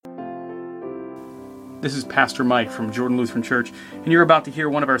This is Pastor Mike from Jordan Lutheran Church, and you're about to hear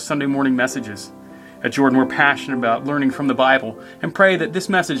one of our Sunday morning messages. At Jordan, we're passionate about learning from the Bible and pray that this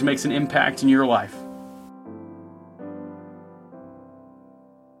message makes an impact in your life.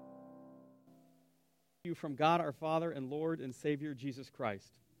 From God our Father and Lord and Savior Jesus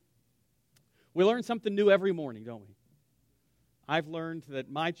Christ. We learn something new every morning, don't we? I've learned that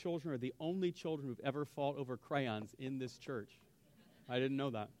my children are the only children who've ever fought over crayons in this church. I didn't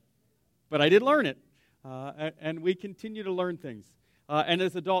know that. But I did learn it. And we continue to learn things. And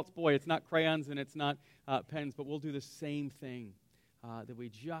as adults, boy, it's not crayons and it's not pens, but we'll do the same thing. That we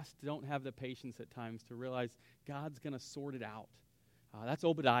just don't have the patience at times to realize God's going to sort it out. That's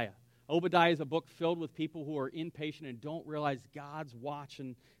Obadiah. Obadiah is a book filled with people who are impatient and don't realize God's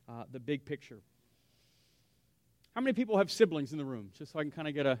watching the big picture. How many people have siblings in the room? Just so I can kind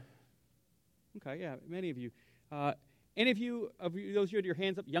of get a... Okay, yeah, many of you. Any of you, those of you with your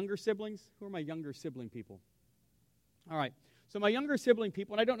hands up, younger siblings? Who are my younger sibling people? All right. So my younger sibling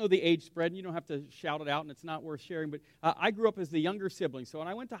people, and I don't know the age spread, and you don't have to shout it out, and it's not worth sharing, but I grew up as the younger sibling. So when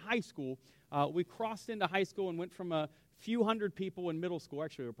I went to high school, we crossed into high school and went from a few hundred people in middle school.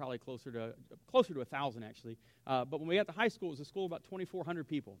 Actually, we were probably closer to 1,000, actually. But when we got to high school, it was a school of about 2,400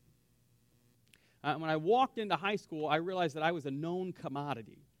 people. When I walked into high school, I realized that I was a known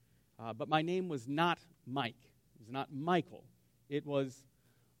commodity. But my name was not Mike. It was not Michael. It was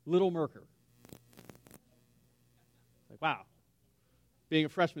Little Merker. Like, wow. Being a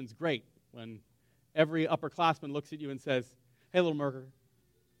freshman's great when every upperclassman looks at you and says, "Hey, Little Merker,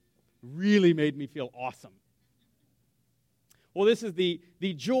 really made me feel awesome." Well, this is the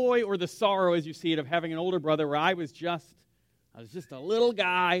joy or the sorrow, as you see it, of having an older brother where I was just a little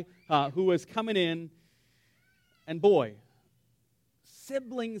guy who was coming in. And boy,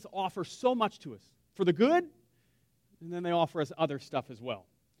 siblings offer so much to us for the good, and then they offer us other stuff as well.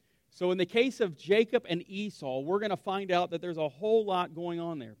 So in the case of Jacob and Esau, we're going to find out that there's a whole lot going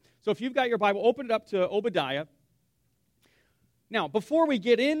on there. So if you've got your Bible, open it up to Obadiah. Now, before we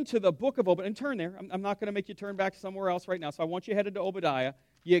get into the book of Obadiah, and turn there, I'm not going to make you turn back somewhere else right now, so I want you headed to Obadiah.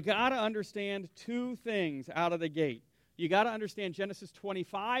 You got to understand two things out of the gate. You got to understand Genesis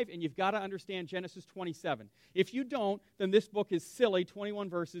 25, and you've got to understand Genesis 27. If you don't, then this book is silly, 21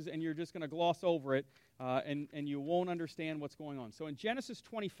 verses, and you're just going to gloss over it, and you won't understand what's going on. So in Genesis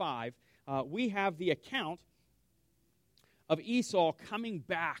 25, we have the account of Esau coming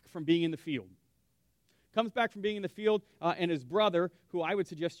back from being in the field. Comes back from being in the field, and his brother, who I would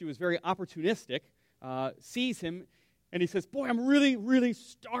suggest to you is very opportunistic, sees him, and he says, "Boy, I'm really, really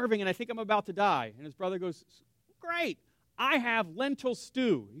starving, and I think I'm about to die." And his brother goes, "Great, I have lentil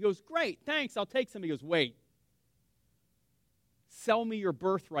stew." He goes, "Great, thanks, I'll take some." He goes, "Wait. Sell me your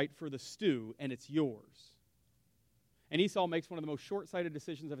birthright for the stew, and it's yours." And Esau makes one of the most short-sighted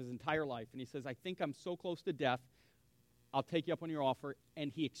decisions of his entire life, and he says, "I think I'm so close to death, I'll take you up on your offer."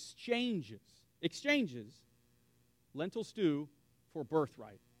 And he exchanges lentil stew for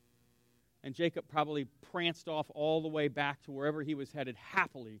birthright. And Jacob probably pranced off all the way back to wherever he was headed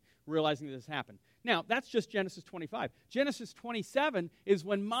happily, realizing that this happened. Now, that's just Genesis 25. Genesis 27 is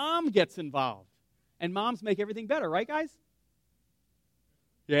when mom gets involved. And moms make everything better, right, guys?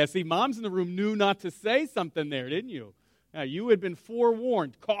 Yeah, see, moms in the room knew not to say something there, didn't you? Now, you had been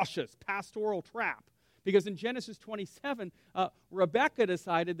forewarned, cautious, pastoral trap. Because in Genesis 27, Rebekah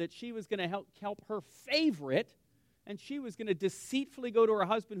decided that she was going to help her favorite, and she was going to deceitfully go to her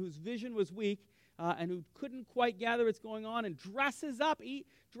husband whose vision was weak and who couldn't quite gather what's going on, and dresses up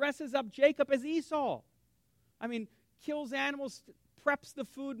Jacob as Esau. I mean, kills animals, preps the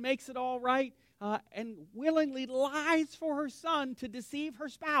food, makes it all right, and willingly lies for her son to deceive her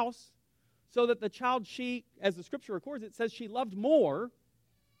spouse so that the child she, as the scripture records it, says she loved more.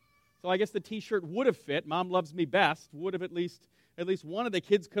 So I guess the T-shirt would have fit. "Mom loves me best." Would have at least one of the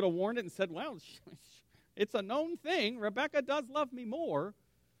kids could have worn it and said, "Well, it's a known thing. Rebecca does love me more."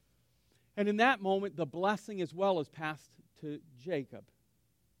 And in that moment, the blessing as well is passed to Jacob,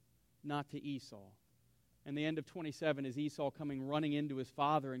 not to Esau. And the end of 27 is Esau coming running into his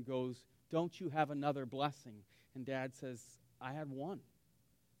father and goes, "Don't you have another blessing?" And Dad says, "I had one.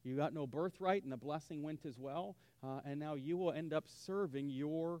 You got no birthright, and the blessing went as well. And now you will end up serving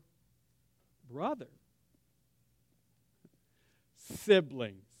your brother."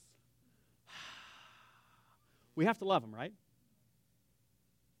 Siblings. We have to love them, right?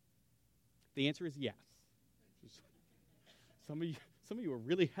 The answer is yes. Some of you are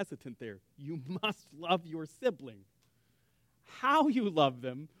really hesitant there. You must love your sibling. How you love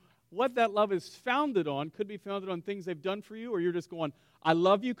them, what that love is founded on, could be founded on things they've done for you, or you're just going, "I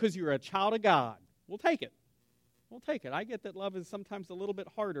love you because you're a child of God." We'll take it. We'll take it. I get that love is sometimes a little bit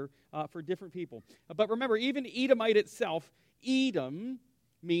harder for different people. But remember, even Edomite itself, Edom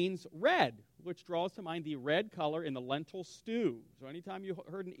means red, which draws to mind the red color in the lentil stew. So anytime you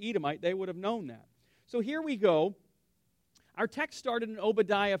heard an Edomite, they would have known that. So here we go. Our text started in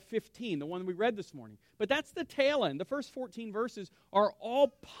Obadiah 15, the one we read this morning. But that's the tail end. The first 14 verses are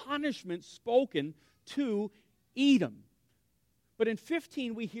all punishment spoken to Edom. But in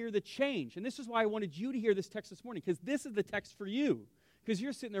 15, we hear the change. And this is why I wanted you to hear this text this morning, because this is the text for you. Because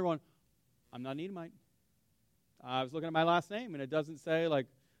you're sitting there going, I'm not an Edomite. I was looking at my last name, and it doesn't say, like,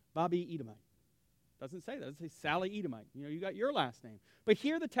 Bobby Edomite. It doesn't say that. It says Sally Edomite. You know, you got your last name. But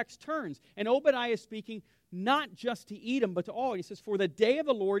here the text turns, and Obadiah is speaking not just to Edom, but to all. And he says, for the day of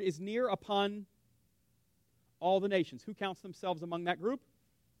the Lord is near upon all the nations. Who counts themselves among that group?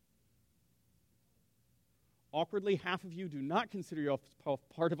 Awkwardly, half of you do not consider yourself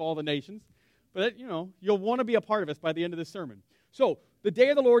part of all the nations. But, you know, you'll want to be a part of us by the end of this sermon. So, the day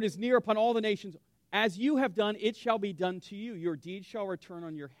of the Lord is near upon all the nations. As you have done, it shall be done to you. Your deeds shall return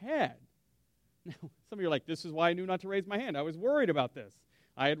on your head. Now, some of you are like, this is why I knew not to raise my hand. I was worried about this.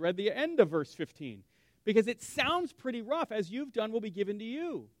 I had read the end of verse 15. Because it sounds pretty rough. As you've done will be given to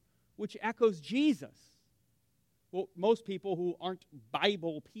you, which echoes Jesus. Well, most people who aren't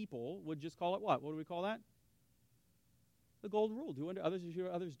Bible people would just call it what? What do we call that? The golden rule. Do unto others as you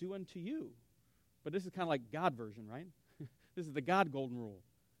others do unto you. But this is kind of like God version, right? This is the God golden rule.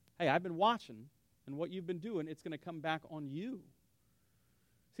 Hey, I've been watching, and what you've been doing, it's going to come back on you.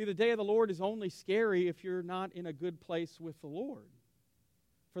 See, the day of the Lord is only scary if you're not in a good place with the Lord.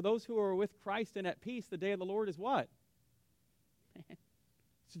 For those who are with Christ and at peace, the day of the Lord is what?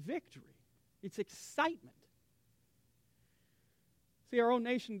 It's victory. It's excitement. See, our own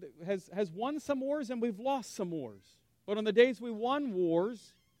nation has won some wars and we've lost some wars. But on the days we won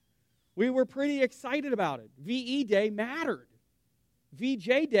wars, we were pretty excited about it. VE Day mattered.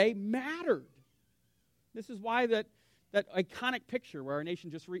 VJ Day mattered. This is why that iconic picture where our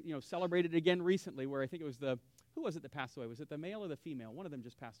nation just celebrated again recently, where I think it was who was it that passed away? Was it the male or the female? One of them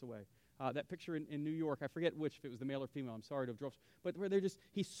just passed away. That picture in New York, I forget which, if it was the male or female. I'm sorry to have dropped. But where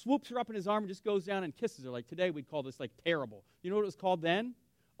he swoops her up in his arm and just goes down and kisses her. Like today we'd call this like terrible. You know what it was called then?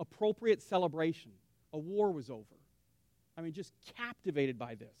 Appropriate celebration. A war was over. I mean, just captivated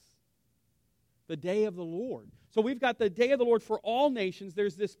by this. The day of the Lord. So we've got the day of the Lord for all nations.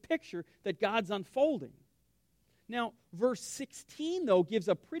 There's this picture that God's unfolding. Now, verse 16, though, gives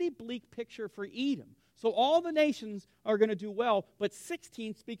a pretty bleak picture for Edom. So all the nations are going to do well, but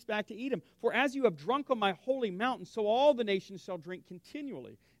 16 speaks back to Edom. For as you have drunk on my holy mountain, so all the nations shall drink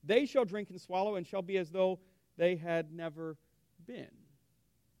continually. They shall drink and swallow, and shall be as though they had never been.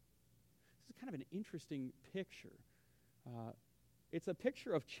 This is kind of an interesting picture. It's a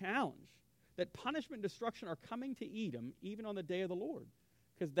picture of challenge, that punishment and destruction are coming to Edom even on the day of the Lord.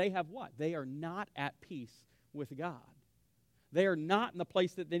 Because they have what? They are not at peace with God. They are not in the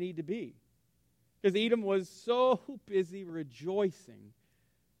place that they need to be. Because Edom was so busy rejoicing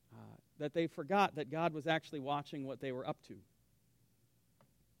that they forgot that God was actually watching what they were up to.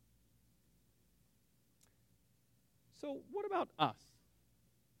 So what about us?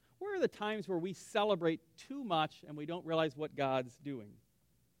 Where are the times where we celebrate too much and we don't realize what God's doing?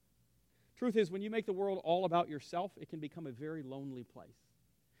 Truth is, when you make the world all about yourself, it can become a very lonely place.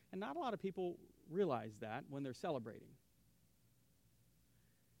 And not a lot of people realize that when they're celebrating.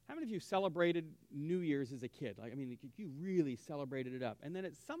 How many of you celebrated New Year's as a kid? You really celebrated it up. And then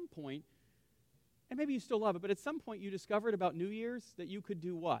at some point, and maybe you still love it, but at some point you discovered about New Year's that you could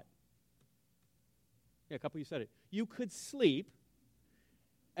do what? Yeah, a couple of you said it. You could sleep,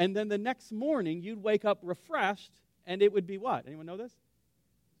 and then the next morning you'd wake up refreshed, and it would be what? Anyone know this?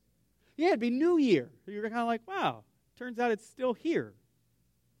 Yeah, it'd be New Year. You're kind of like, wow, turns out it's still here.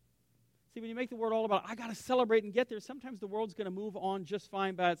 See, when you make the world all about, I got to celebrate and get there, sometimes the world's going to move on just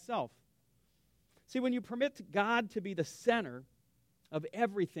fine by itself. See, when you permit God to be the center of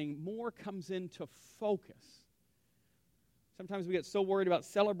everything, more comes into focus. Sometimes we get so worried about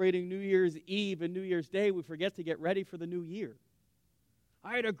celebrating New Year's Eve and New Year's Day, we forget to get ready for the new year.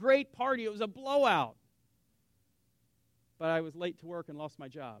 I had a great party. It was a blowout. But I was late to work and lost my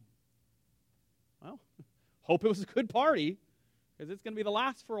job. Well, hope it was a good party, because it's going to be the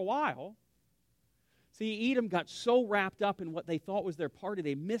last for a while. See, Edom got so wrapped up in what they thought was their party,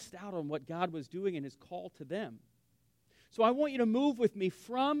 they missed out on what God was doing in his call to them. So I want you to move with me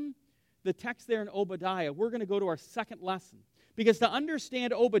from the text there in Obadiah. We're going to go to our second lesson. Because to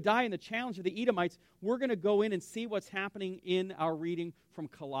understand Obadiah and the challenge of the Edomites, we're going to go in and see what's happening in our reading from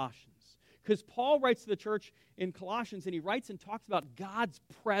Colossians. Because Paul writes to the church in Colossians, and he writes and talks about God's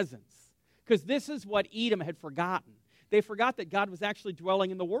presence. Because this is what Edom had forgotten. They forgot that God was actually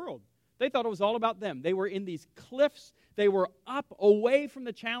dwelling in the world. They thought it was all about them. They were in these cliffs. They were up away from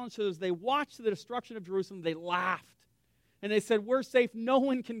the challenge. So as they watched the destruction of Jerusalem, they laughed. And they said, we're safe. No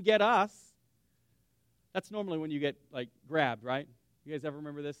one can get us. That's normally when you get, grabbed, right? You guys ever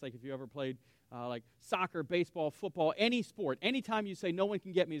remember this? Like if you ever played soccer, baseball, football, any sport. Anytime you say, no one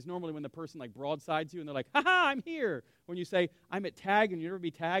can get me, is normally when the person broadsides you and they're like, ha-ha, I'm here. When you say, I'm at tag, and you never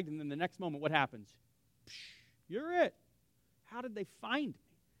be tagged, and then the next moment, what happens? Psh, you're it. How did they find me?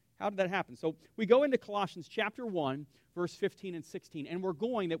 How did that happen? So we go into Colossians chapter 1, verse 15 and 16, and we're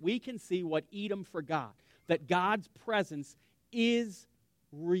going that we can see what Edom forgot, that God's presence is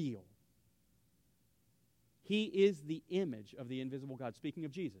real. He is the image of the invisible God. Speaking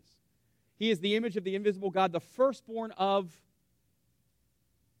of Jesus. He is the image of the invisible God, the firstborn of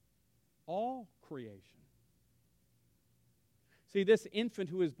all creation. See, this infant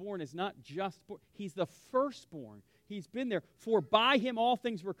who is born is not just born. He's the firstborn. He's been there. For by him all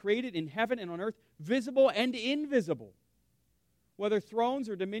things were created in heaven and on earth, visible and invisible. Whether thrones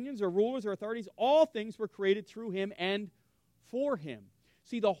or dominions or rulers or authorities, all things were created through him and for him.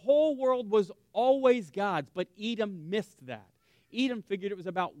 See, the whole world was always God's, but Edom missed that. Edom figured it was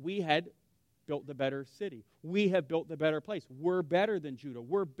about we had built the better city. We have built the better place. We're better than Judah.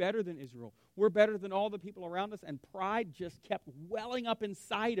 We're better than Israel. We're better than all the people around us, and pride just kept welling up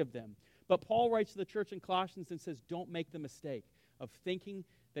inside of them. But Paul writes to the church in Colossians and says, don't make the mistake of thinking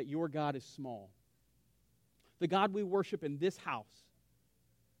that your God is small. The God we worship in this house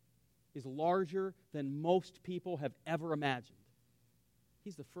is larger than most people have ever imagined.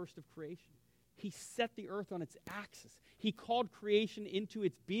 He's the first of creation. He set the earth on its axis. He called creation into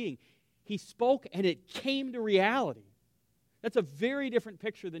its being. He spoke and it came to reality. That's a very different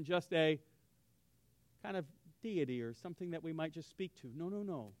picture than just a kind of deity or something that we might just speak to.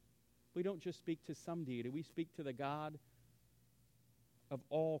 No. We don't just speak to some deity. We speak to the God of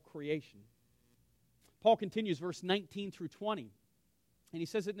all creation. Paul continues verse 19 through 20. And he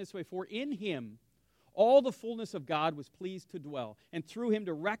says it in this way, for in him all the fullness of God was pleased to dwell, and through him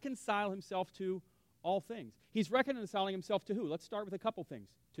to reconcile himself to all things. He's reconciling himself to who? Let's start with a couple things.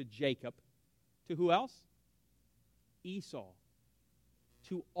 To Jacob. To who else? Esau.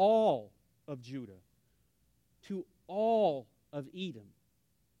 To all of Judah. To all of Edom.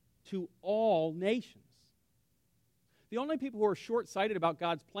 To all nations. The only people who are short-sighted about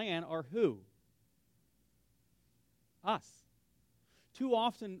God's plan are who? Us. Too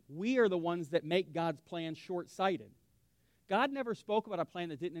often, we are the ones that make God's plan short-sighted. God never spoke about a plan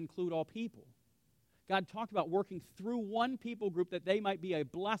that didn't include all people. God talked about working through one people group that they might be a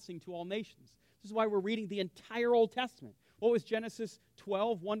blessing to all nations. This is why we're reading the entire Old Testament. What was Genesis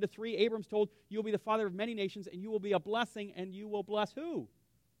 12, 1-3? Abram's told, you'll be the father of many nations, and you will be a blessing, and you will bless who?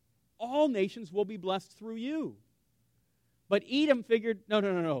 All nations will be blessed through you. But Edom figured,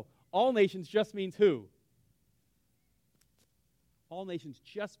 no. All nations just means who? All nations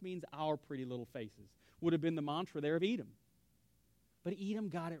just means our pretty little faces. Would have been the mantra there of Edom. But Edom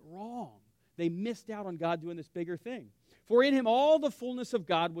got it wrong. They missed out on God doing this bigger thing. For in him all the fullness of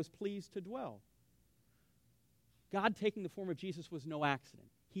God was pleased to dwell. God taking the form of Jesus was no accident.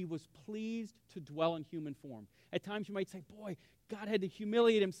 He was pleased to dwell in human form. At times you might say, boy, God had to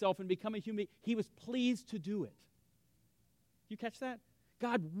humiliate himself and become a human. He was pleased to do it. You catch that?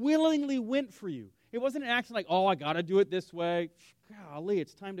 God willingly went for you. It wasn't an accident like, oh, I got to do it this way. Golly,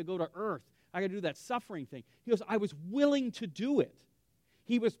 it's time to go to earth. I got to do that suffering thing. He goes, I was willing to do it.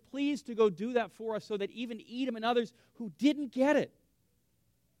 He was pleased to go do that for us so that even Edom and others who didn't get it.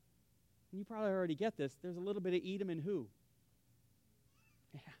 And you probably already get this. There's a little bit of Edom in who?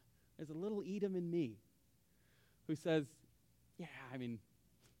 Yeah, there's a little Edom in me who says,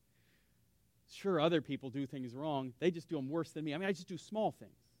 sure, other people do things wrong. They just do them worse than me. I just do small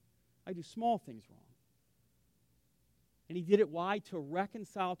things. I do small things wrong. And he did it, why? To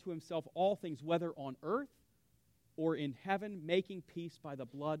reconcile to himself all things, whether on earth or in heaven, making peace by the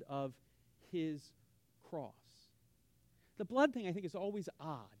blood of his cross. The blood thing, I think, is always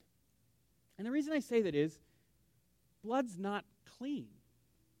odd. And the reason I say that is, blood's not clean.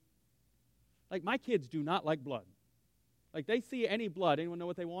 Like, my kids do not like blood. Like, they see any blood. Anyone know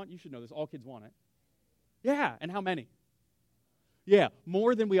what they want? You should know this. All kids want it. Yeah, and how many? Yeah,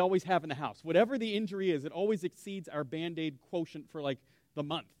 more than we always have in the house. Whatever the injury is, it always exceeds our Band-Aid quotient for, the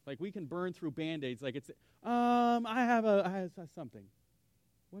month. We can burn through Band-Aids. I have something.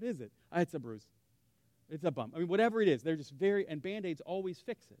 What is it? It's a bruise. It's a bump. Whatever it is, they're just and Band-Aids always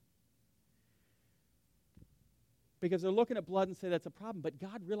fix it. Because they're looking at blood and say that's a problem. But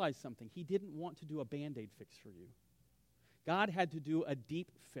God realized something. He didn't want to do a Band-Aid fix for you. God had to do a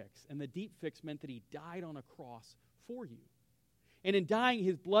deep fix, and the deep fix meant that he died on a cross for you. And in dying,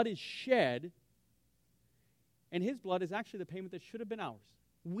 his blood is shed, and his blood is actually the payment that should have been ours.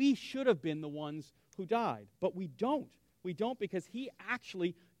 We should have been the ones who died, but we don't. We don't because he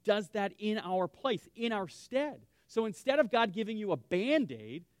actually does that in our place, in our stead. So instead of God giving you a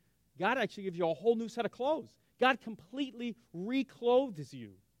Band-Aid, God actually gives you a whole new set of clothes. God completely reclothes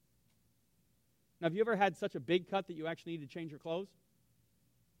you. Now, have you ever had such a big cut that you actually need to change your clothes?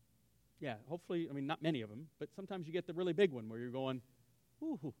 Yeah, hopefully, not many of them, but sometimes you get the really big one where you're going,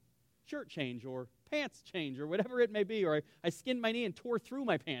 ooh, shirt change or pants change or whatever it may be, or I skinned my knee and tore through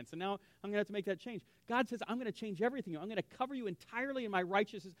my pants, and now I'm going to have to make that change. God says, I'm going to change everything. I'm going to cover you entirely in my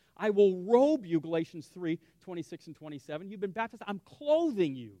righteousness. I will robe you, Galatians 3, 26 and 27. You've been baptized. I'm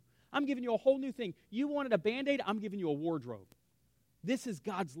clothing you. I'm giving you a whole new thing. You wanted a Band-Aid, I'm giving you a wardrobe. This is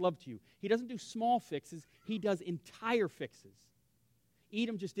God's love to you. He doesn't do small fixes. He does entire fixes.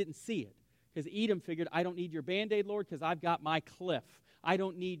 Edom just didn't see it because Edom figured, I don't need your Band-Aid, Lord, because I've got my cliff. I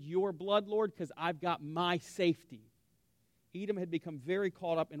don't need your blood, Lord, because I've got my safety. Edom had become very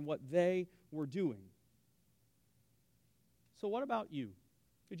caught up in what they were doing. So what about you?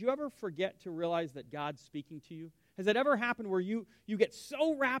 Did you ever forget to realize that God's speaking to you? Has that ever happened where you get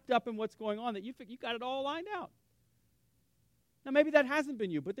so wrapped up in what's going on that you got it all lined out? Now, maybe that hasn't been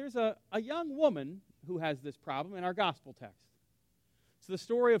you, but there's a young woman who has this problem in our gospel text. It's the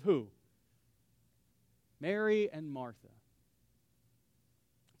story of who? Mary and Martha.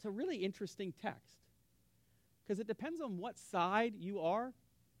 It's a really interesting text because it depends on what side you are,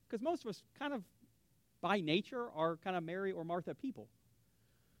 because most of us kind of by nature are kind of Mary or Martha people.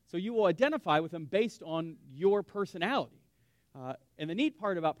 So you will identify with them based on your personality. And the neat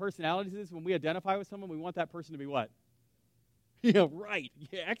part about personalities is when we identify with someone, we want that person to be what? Yeah, right.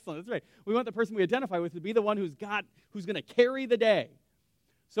 Yeah, excellent. That's right. We want the person we identify with to be the one who's going to carry the day.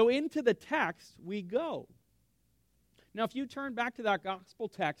 So into the text we go. Now, if you turn back to that gospel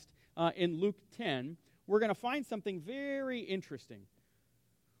text in Luke 10, we're going to find something very interesting.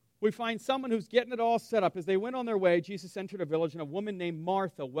 We find someone who's getting it all set up. As they went on their way, Jesus entered a village, and a woman named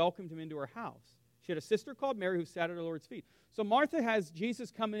Martha welcomed him into her house. She had a sister called Mary who sat at her Lord's feet. So Martha has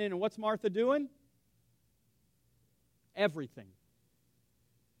Jesus coming in, and what's Martha doing? Everything.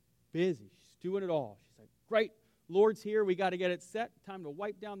 Busy. She's doing it all. She's like, great, Lord's here. We got to get it set. Time to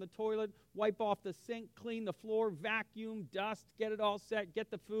wipe down the toilet, wipe off the sink, clean the floor, vacuum, dust, get it all set, get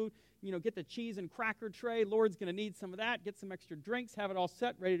the food, get the cheese and cracker tray. Lord's going to need some of that. Get some extra drinks, have it all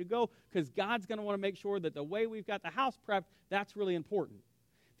set, ready to go, because God's going to want to make sure that the way we've got the house prepped, that's really important.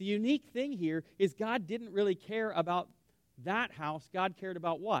 The unique thing here is God didn't really care about that house. God cared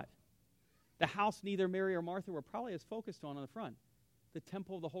about what? The house neither Mary or Martha were probably as focused on the front. The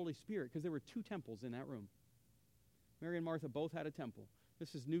temple of the Holy Spirit, because there were two temples in that room. Mary and Martha both had a temple.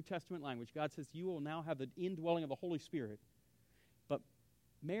 This is New Testament language. God says, you will now have the indwelling of the Holy Spirit. But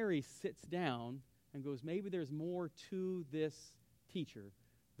Mary sits down and goes, maybe there's more to this teacher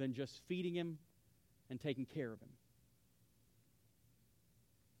than just feeding him and taking care of him.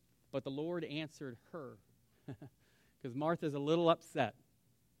 But the Lord answered her, because Martha's a little upset.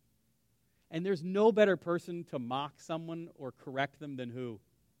 And there's no better person to mock someone or correct them than who?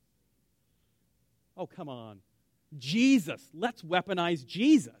 Oh, come on. Jesus. Let's weaponize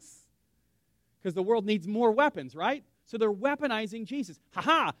Jesus. Because the world needs more weapons, right? So they're weaponizing Jesus.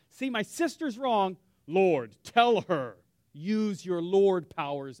 Ha-ha! See, my sister's wrong. Lord, tell her. Use your Lord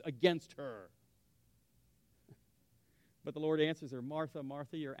powers against her. But the Lord answers her, Martha,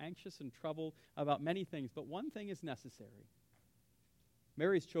 Martha, you're anxious and troubled about many things, but one thing is necessary.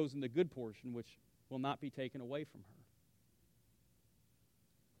 Mary's chosen the good portion, which will not be taken away from her.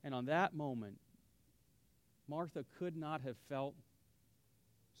 And on that moment, Martha could not have felt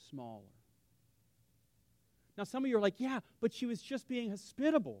smaller. Now, some of you are like, yeah, but she was just being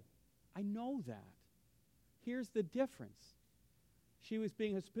hospitable. I know that. Here's the difference. She was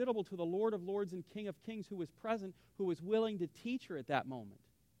being hospitable to the Lord of Lords and King of Kings who was present, who was willing to teach her at that moment.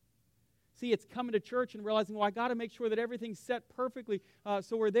 See, it's coming to church and realizing, well, I got to make sure that everything's set perfectly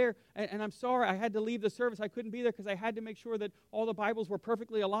so we're there. And I'm sorry, I had to leave the service. I couldn't be there because I had to make sure that all the Bibles were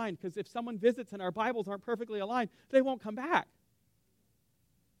perfectly aligned, because if someone visits and our Bibles aren't perfectly aligned, they won't come back.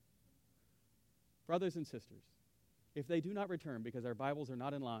 Brothers and sisters, if they do not return because our Bibles are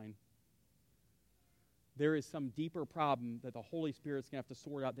not in line, there is some deeper problem that the Holy Spirit's going to have to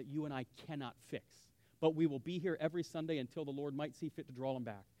sort out that you and I cannot fix. But we will be here every Sunday until the Lord might see fit to draw them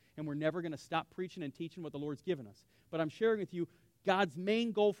back. And we're never going to stop preaching and teaching what the Lord's given us. But I'm sharing with you, God's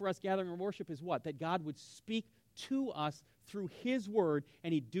main goal for us gathering in worship is what? That God would speak to us through His Word,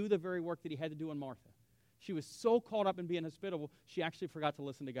 and He'd do the very work that He had to do in Martha. She was so caught up in being hospitable, she actually forgot to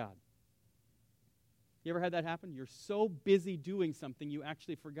listen to God. You ever had that happen? You're so busy doing something, you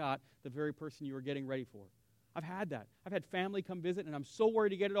actually forgot the very person you were getting ready for. I've had that. I've had family come visit, and I'm so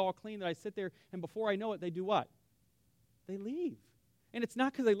worried to get it all clean that I sit there, and before I know it, they do what? They leave. And it's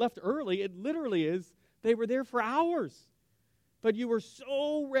not because they left early. It literally is they were there for hours. But you were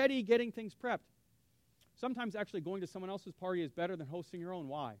so ready getting things prepped. Sometimes actually going to someone else's party is better than hosting your own.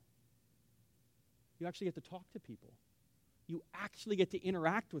 Why? You actually get to talk to people. You actually get to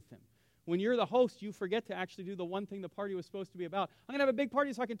interact with them. When you're the host, you forget to actually do the one thing the party was supposed to be about. I'm going to have a big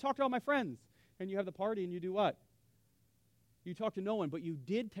party so I can talk to all my friends. And you have the party and you do what? You talk to no one, but you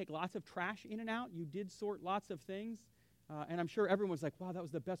did take lots of trash in and out. You did sort lots of things. And I'm sure everyone was like, wow, that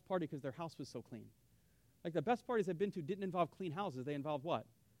was the best party because their house was so clean. Like the best parties I've been to didn't involve clean houses. They involved what?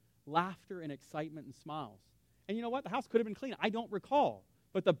 Laughter and excitement and smiles. And you know what? The house could have been clean. I don't recall.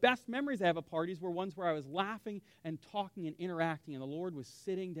 But the best memories I have of parties were ones where I was laughing and talking and interacting, and the Lord was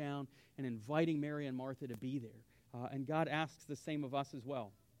sitting down and inviting Mary and Martha to be there. And God asks the same of us as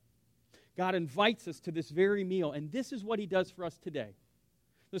well. God invites us to this very meal, and this is what he does for us today.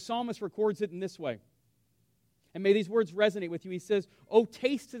 The psalmist records it in this way. And may these words resonate with you. He says, "Oh,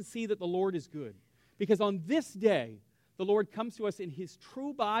 taste and see that the Lord is good." Because on this day, the Lord comes to us in his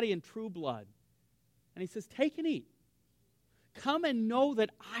true body and true blood. And he says, take and eat. Come and know that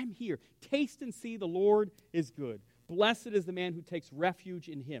I'm here. Taste and see the Lord is good. Blessed is the man who takes refuge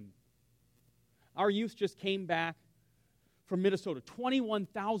in him. Our youth just came back from Minnesota,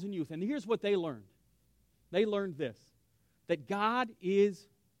 21,000 youth. And here's what they learned. They learned this, that God is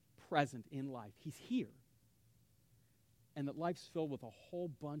present in life. He's here. And that life's filled with a whole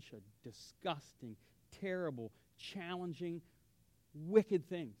bunch of disgusting, terrible, challenging, wicked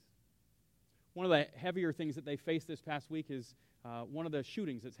things. One of the heavier things that they faced this past week is one of the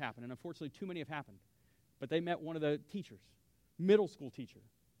shootings that's happened. And unfortunately, too many have happened. But they met one of the teachers, middle school teacher,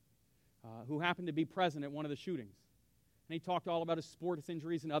 who happened to be present at one of the shootings. And he talked all about his sports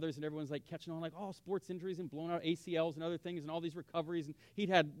injuries and others, and everyone's like catching on like, oh, sports injuries and blown out ACLs and other things and all these recoveries. And he'd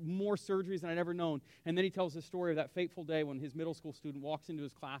had more surgeries than I'd ever known. And then he tells the story of that fateful day when his middle school student walks into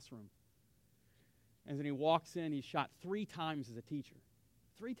his classroom. And then he walks in, he's shot 3 times as a teacher.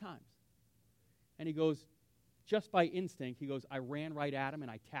 3 times. And he goes, just by instinct, he goes, I ran right at him and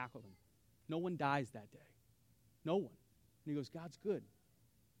I tackled him. No one dies that day. No one. And he goes, God's good.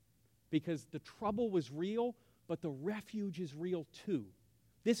 Because the trouble was real, but the refuge is real too.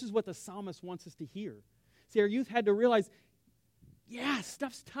 This is what the psalmist wants us to hear. See, our youth had to realize, yeah,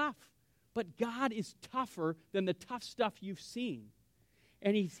 stuff's tough, but God is tougher than the tough stuff you've seen.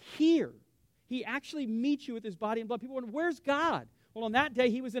 And he's here. He actually meets you with his body and blood. People wonder, where's God? Well, on that day,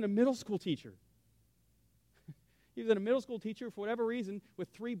 he was in a middle school teacher. He was in a middle school teacher for whatever reason with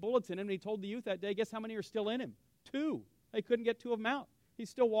 3 bullets in him, and he told the youth that day, guess how many are still in him? 2. They couldn't get 2 of them out. He's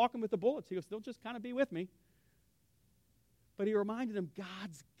still walking with the bullets. He goes, they'll just kind of be with me. But he reminded them,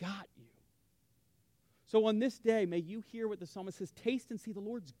 God's got you. So on this day, may you hear what the psalmist says, taste and see the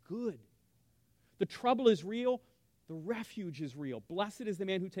Lord's good. The trouble is real. The refuge is real. Blessed is the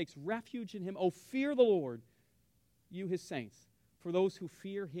man who takes refuge in him. Oh, fear the Lord, you his saints. For those who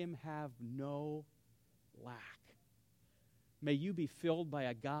fear him have no lack. May you be filled by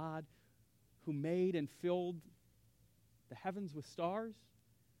a God who made and filled the heavens with stars,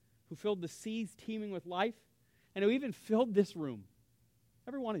 who filled the seas teeming with life, and who even filled this room.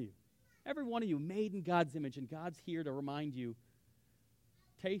 Every one of you. Every one of you made in God's image, and God's here to remind you,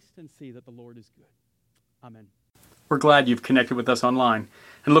 taste and see that the Lord is good. Amen. We're glad you've connected with us online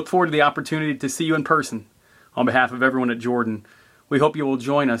and look forward to the opportunity to see you in person. On behalf of everyone at Jordan, we hope you will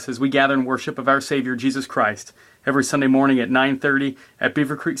join us as we gather in worship of our Savior, Jesus Christ, every Sunday morning at 9:30 at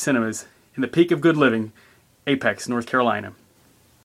Beaver Creek Cinemas in the Peak of Good Living, Apex, North Carolina.